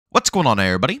What's going on,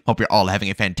 everybody? Hope you're all having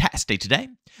a fantastic day today.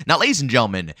 Now, ladies and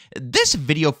gentlemen, this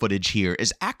video footage here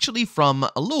is actually from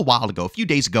a little while ago, a few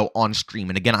days ago on stream.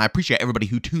 And again, I appreciate everybody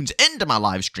who tunes into my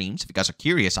live streams. If you guys are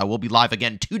curious, I will be live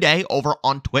again today over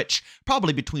on Twitch,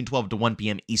 probably between 12 to 1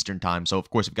 p.m. Eastern time. So, of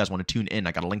course, if you guys want to tune in,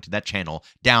 I got a link to that channel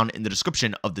down in the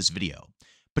description of this video.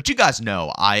 But you guys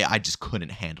know, I just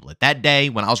couldn't handle it. That day,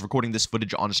 when I was recording this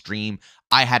footage on stream,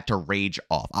 I had to rage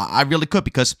off. I really could,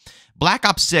 because Black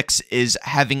Ops 6 is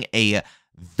having a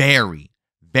very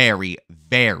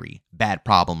bad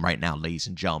problem right now, ladies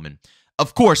and gentlemen.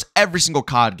 Of course, every single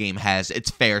COD game has its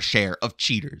fair share of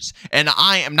cheaters, and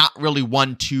I am not really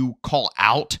one to call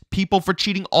out people for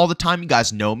cheating all the time. You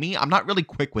guys know me. I'm not really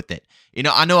quick with it. You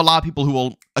know, I know a lot of people who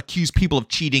will accuse people of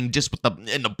cheating just with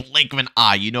in the blink of an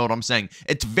eye. You know what I'm saying?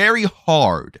 It's very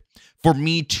hard for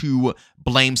me to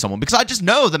blame someone, because I just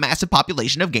know the massive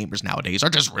population of gamers nowadays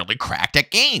are just really cracked at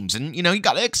games. And, you know, you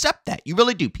got to accept that. You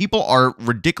really do. People are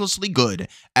ridiculously good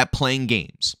at playing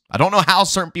games. I don't know how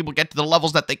certain people get to the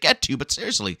levels that they get to, but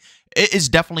seriously, it is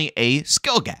definitely a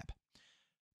skill gap.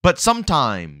 But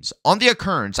sometimes, on the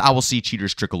occurrence, I will see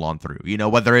cheaters trickle on through. You know,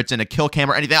 whether it's in a kill cam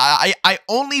or anything, I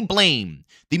only blame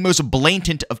the most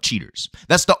blatant of cheaters.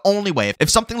 That's the only way. If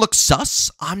something looks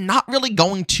sus, I'm not really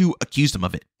going to accuse them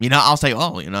of it. You know, I'll say,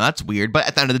 oh, you know, that's weird. But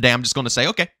at the end of the day, I'm just going to say,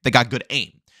 okay, they got good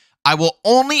aim. I will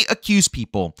only accuse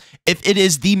people if it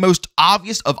is the most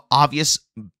obvious of obvious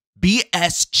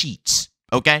BS cheats.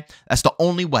 Okay? That's the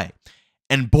only way.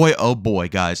 And boy, oh boy,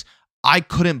 guys, I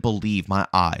couldn't believe my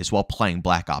eyes while playing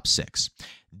Black Ops 6.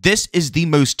 This is the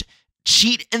most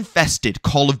cheat-infested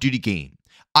Call of Duty game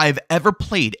I've ever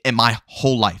played in my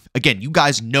whole life. Again, you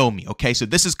guys know me, okay? So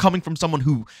this is coming from someone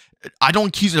who, I don't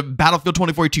accuse it. Battlefield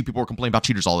 2042, people were complaining about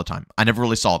cheaters all the time. I never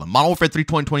really saw them. Modern Warfare 3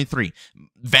 2023,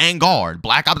 Vanguard,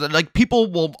 Black Ops, like,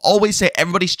 people will always say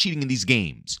everybody's cheating in these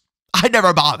games. I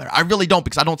never bother. I really don't,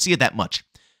 because I don't see it that much.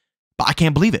 But I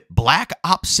can't believe it. Black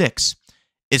Ops 6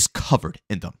 is covered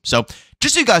in them. So,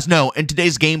 just so you guys know, in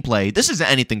today's gameplay, this isn't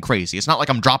anything crazy. It's not like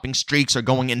I'm dropping streaks or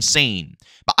going insane.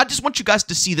 But I just want you guys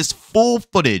to see this full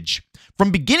footage from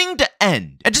beginning to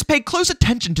end, and just pay close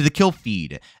attention to the kill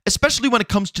feed, especially when it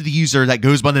comes to the user that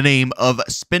goes by the name of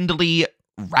Spindly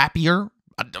Rapier.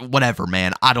 Whatever,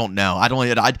 man. I don't know. I don't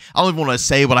even want to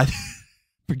say what I...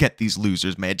 Forget these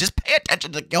losers, man. Just pay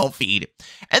attention to the kill feed.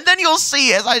 And then you'll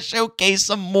see, as I showcase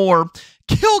some more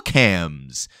kill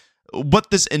cams,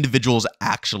 what this individual is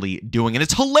actually doing. And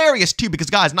it's hilarious too, because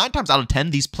guys, 9 times out of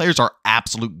 10, these players are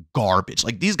absolute garbage.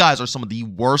 Like, these guys are some of the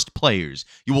worst players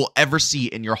you will ever see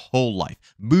in your whole life.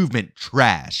 Movement,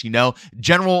 trash. You know,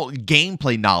 general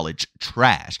gameplay knowledge,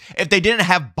 trash. If they didn't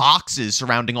have boxes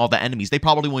surrounding all the enemies, they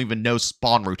probably won't even know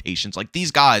spawn rotations. Like,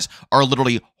 these guys are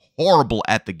literally horrible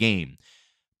at the game.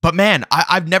 But man,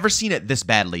 I've never seen it this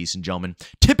bad, ladies and gentlemen.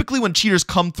 Typically, when cheaters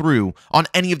come through on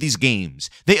any of these games,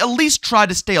 they at least try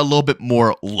to stay a little bit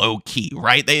more low-key,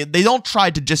 right? They don't try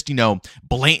to just, you know,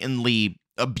 blatantly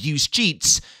abuse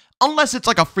cheats, unless it's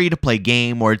like a free-to-play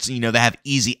game, or it's, you know, they have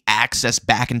easy access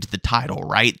back into the title,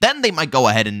 right? Then they might go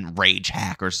ahead and rage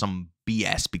hack or some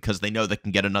BS, because they know they can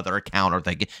get another account, or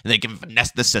they can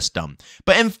finesse the system.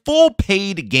 But in full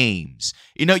paid games,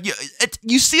 you know,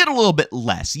 you see it a little bit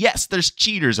less. Yes, there's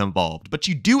cheaters involved, but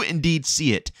you do indeed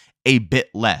see it a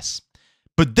bit less.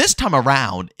 But this time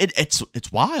around, it's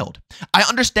wild. I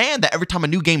understand that every time a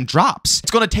new game drops, it's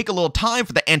going to take a little time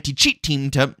for the anti-cheat team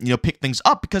to, you know, pick things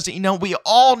up, because, you know, we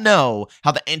all know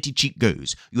how the anti-cheat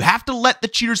goes. You have to let the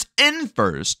cheaters in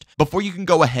first before you can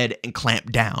go ahead and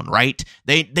clamp down, right?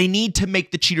 They need to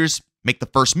make the cheaters make the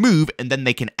first move, and then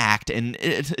they can act, and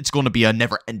it's going to be a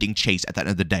never-ending chase at the end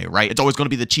of the day, right? It's always going to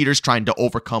be the cheaters trying to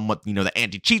overcome what, you know, the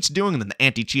anti-cheat's doing, and then the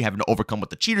anti-cheat having to overcome what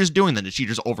the cheater's doing, and then the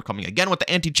cheater's overcoming again what the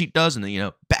anti-cheat does, and then, you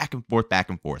know, back and forth, back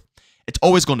and forth. It's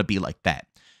always going to be like that.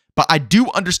 But I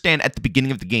do understand at the beginning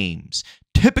of the games,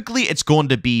 typically it's going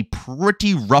to be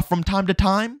pretty rough from time to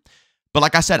time, but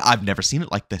like I said, I've never seen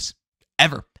it like this,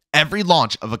 ever. Every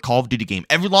launch of a Call of Duty game,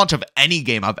 every launch of any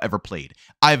game I've ever played,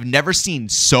 I've never seen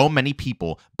so many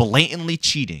people blatantly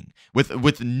cheating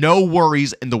with no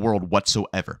worries in the world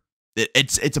whatsoever.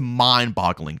 It's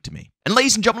mind-boggling to me. And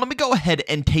ladies and gentlemen, let me go ahead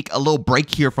and take a little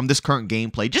break here from this current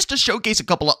gameplay just to showcase a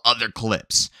couple of other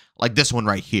clips, like this one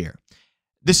right here.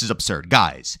 This is absurd,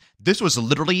 guys. This was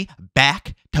literally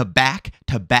back-to-back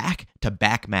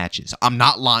matches. I'm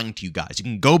not lying to you guys. You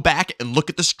can go back and look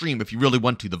at the stream if you really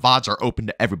want to. The VODs are open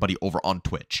to everybody over on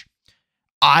Twitch.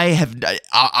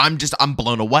 I'm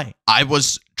blown away. I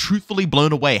was truthfully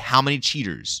blown away how many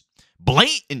cheaters,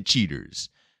 blatant cheaters,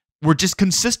 were just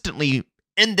consistently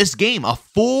in this game, a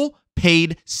full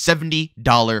paid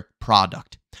 $70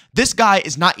 product. This guy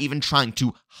is not even trying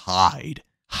to hide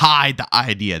the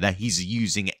idea that he's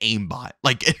using aimbot.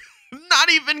 Like, not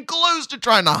even close to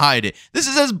trying to hide it. This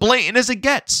is as blatant as it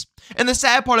gets. And the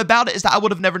sad part about it is that I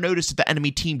would have never noticed if the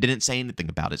enemy team didn't say anything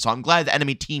about it. So I'm glad the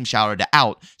enemy team shouted it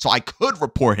out so I could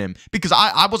report him, because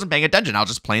I wasn't paying attention. I was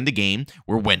just playing the game.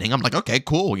 We're winning. I'm like, okay,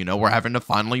 cool. You know, we're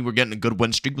getting a good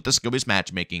win streak with the skill-based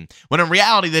matchmaking. When in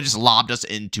reality, they just lobbed us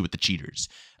into with the cheaters.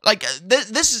 Like,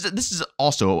 this is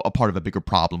also a part of a bigger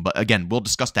problem, but again, we'll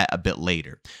discuss that a bit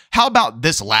later. How about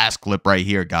this last clip right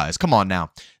here, guys? Come on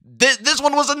now. This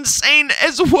one was insane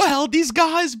as well. These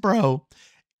guys, bro,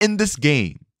 in this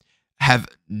game have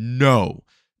no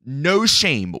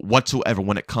shame whatsoever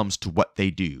when it comes to what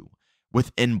they do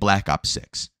within Black Ops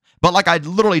 6. But like I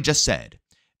literally just said,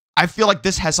 I feel like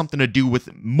this has something to do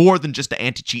with more than just the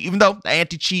anti-cheat, even though the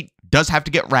anti-cheat does have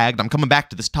to get ragged. I'm coming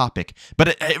back to this topic, but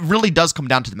it really does come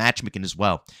down to the matchmaking as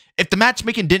well. If the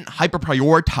matchmaking didn't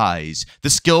hyper-prioritize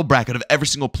the skill bracket of every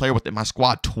single player within my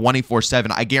squad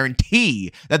 24/7, I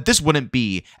guarantee that this wouldn't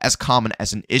be as common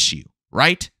as an issue,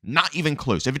 right? Not even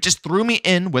close. If it just threw me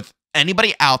in with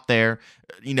anybody out there,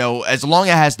 you know, as long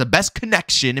as it has the best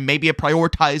connection and maybe it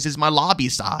prioritizes my lobby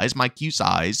size, my queue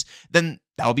size, then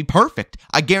that would be perfect.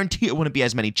 I guarantee it wouldn't be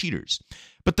as many cheaters.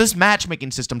 But this matchmaking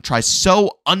system tries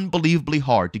so unbelievably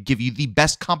hard to give you the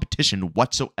best competition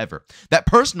whatsoever that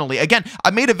personally, again, I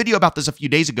made a video about this a few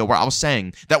days ago where I was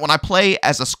saying that when I play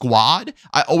as a squad,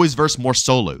 I always verse more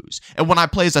solos. And when I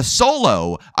play as a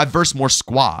solo, I verse more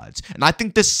squads. And I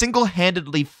think this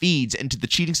single-handedly feeds into the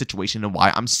cheating situation and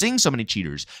why I'm seeing so many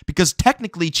cheaters. Because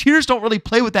technically, cheaters don't really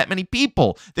play with that many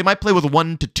people. They might play with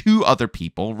 1 to 2 other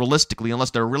people, realistically,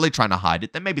 unless they're really trying to hide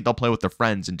it. Then maybe they'll play with their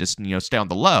friends and just, you know, stay on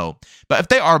the low. But if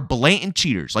they are blatant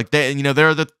cheaters, like they're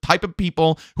the type of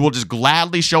people who will just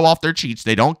gladly show off their cheats,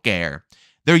 they don't care.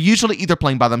 They're usually either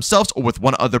playing by themselves or with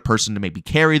one other person to maybe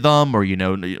carry them, or, you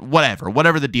know,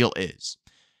 whatever the deal is.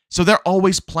 So they're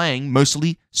always playing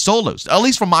mostly solos, at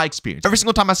least from my experience. Every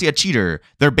single time I see a cheater,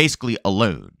 they're basically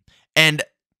alone. And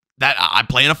that I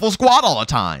play in a full squad all the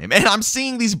time, and I'm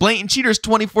seeing these blatant cheaters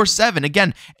 24/7.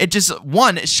 Again, it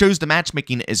shows the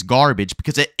matchmaking is garbage,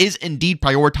 because it is indeed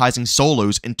prioritizing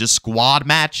solos into squad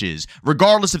matches,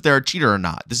 regardless if they're a cheater or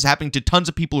not. This is happening to tons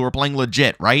of people who are playing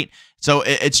legit, right? So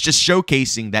it's just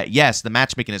showcasing that, yes, the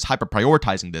matchmaking is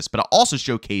hyper-prioritizing this, but it also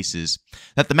showcases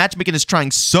that the matchmaking is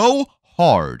trying so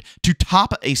hard to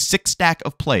top a 6-stack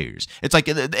of players. It's like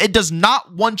it does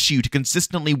not want you to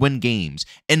consistently win games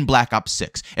in Black Ops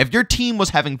 6. If your team was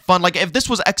having fun, like if this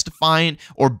was X-Defiant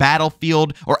or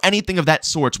Battlefield or anything of that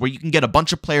sort, where you can get a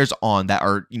bunch of players on that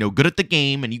are, you know, good at the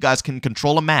game and you guys can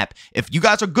control a map, if you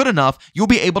guys are good enough, you'll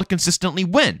be able to consistently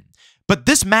win. But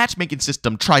this matchmaking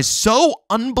system tries so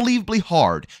unbelievably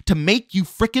hard to make you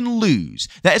freaking lose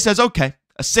that it says, okay,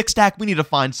 a 6-stack, we need to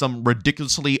find some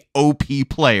ridiculously OP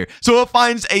player. So it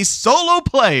finds a solo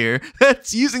player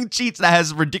that's using cheats that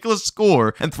has a ridiculous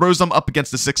score and throws them up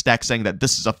against the 6-stack, saying that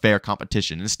this is a fair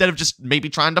competition, instead of just maybe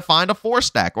trying to find a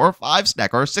 4-stack or a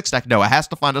 5-stack or a 6-stack. No, it has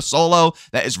to find a solo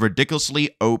that is ridiculously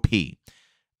OP.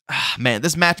 Man,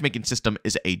 this matchmaking system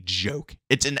is a joke.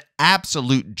 It's an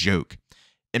absolute joke,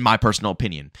 in my personal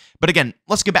opinion. But again,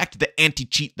 let's get back to the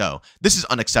anti-cheat though. This is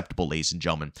unacceptable, ladies and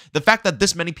gentlemen. The fact that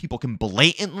this many people can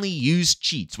blatantly use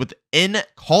cheats within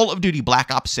Call of Duty Black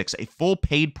Ops 6, a full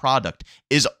paid product,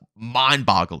 is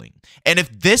mind-boggling. And if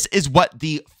this is what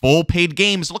the full paid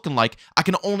game is looking like, I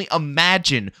can only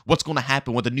imagine what's going to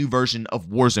happen when the new version of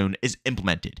Warzone is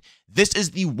implemented. This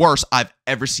is the worst I've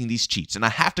ever seen these cheats, and I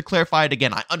have to clarify it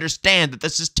again. I understand that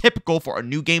this is typical for a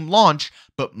new game launch,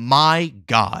 but my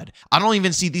God, I don't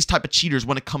even see these type of cheaters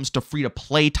when it comes to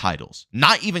free-to-play titles.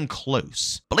 Not even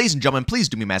close. But ladies and gentlemen, please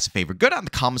do me a massive favor. Go down in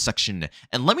the comment section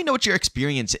and let me know what your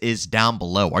experience is down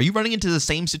below. Are you running into the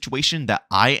same situation that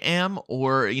I am,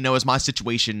 or, you know, is my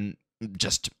situation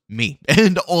just me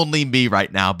and only me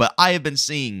right now? But I have been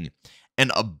seeing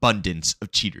an abundance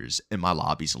of cheaters in my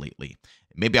lobbies lately.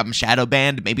 Maybe I'm shadow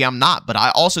banned, maybe I'm not, but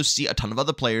I also see a ton of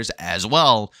other players as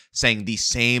well saying the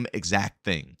same exact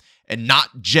thing. And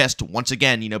not just, once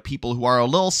again, you know, people who are a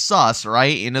little sus,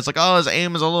 right? And it's like, oh, his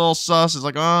aim is a little sus. It's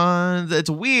like, oh, it's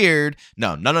weird.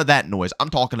 No, none of that noise. I'm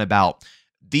talking about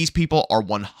these people are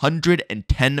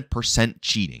 110%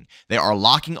 cheating. They are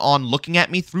locking on, looking at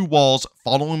me through walls,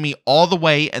 following me all the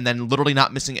way, and then literally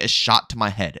not missing a shot to my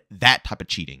head. That type of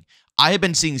cheating. I have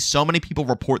been seeing so many people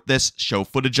report this, show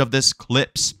footage of this,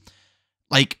 clips.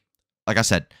 Like I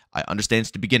said, I understand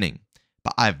it's the beginning,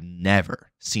 but I've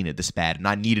never seen it this bad, and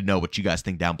I need to know what you guys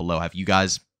think down below. Have you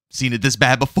guys seen it this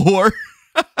bad before?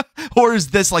 Or is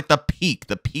this like the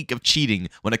peak of cheating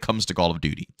when it comes to Call of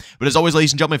Duty? But as always,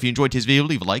 ladies and gentlemen, if you enjoyed today's video,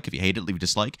 leave a like. If you hate it, leave a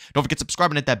dislike. Don't forget to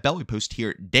subscribe and hit that bell. We post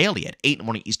here daily at 8 in the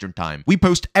morning Eastern Time. We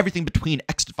post everything between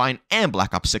X-Define and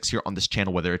Black Ops 6 here on this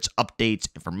channel, whether it's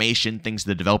updates, information, things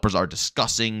the developers are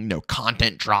discussing,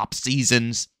 content drops,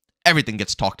 seasons. Everything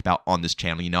gets talked about on this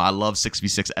channel. I love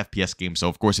 6v6 FPS games, so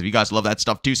of course, if you guys love that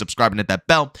stuff too, subscribe and hit that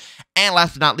bell. And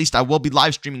last but not least, I will be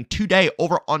live streaming today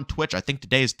over on Twitch. I think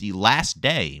today is the last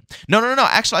day. No.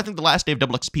 Actually, I think the last day of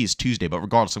Double XP is Tuesday, but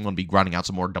regardless, I'm going to be grinding out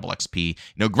some more Double XP.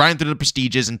 Grinding through the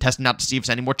prestiges and testing out to see if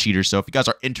there's any more cheaters. So if you guys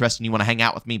are interested and you want to hang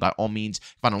out with me, by all means,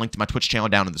 find a link to my Twitch channel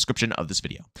down in the description of this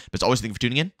video. But as always, thank you for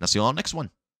tuning in, and I'll see you all on the next one.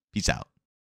 Peace out.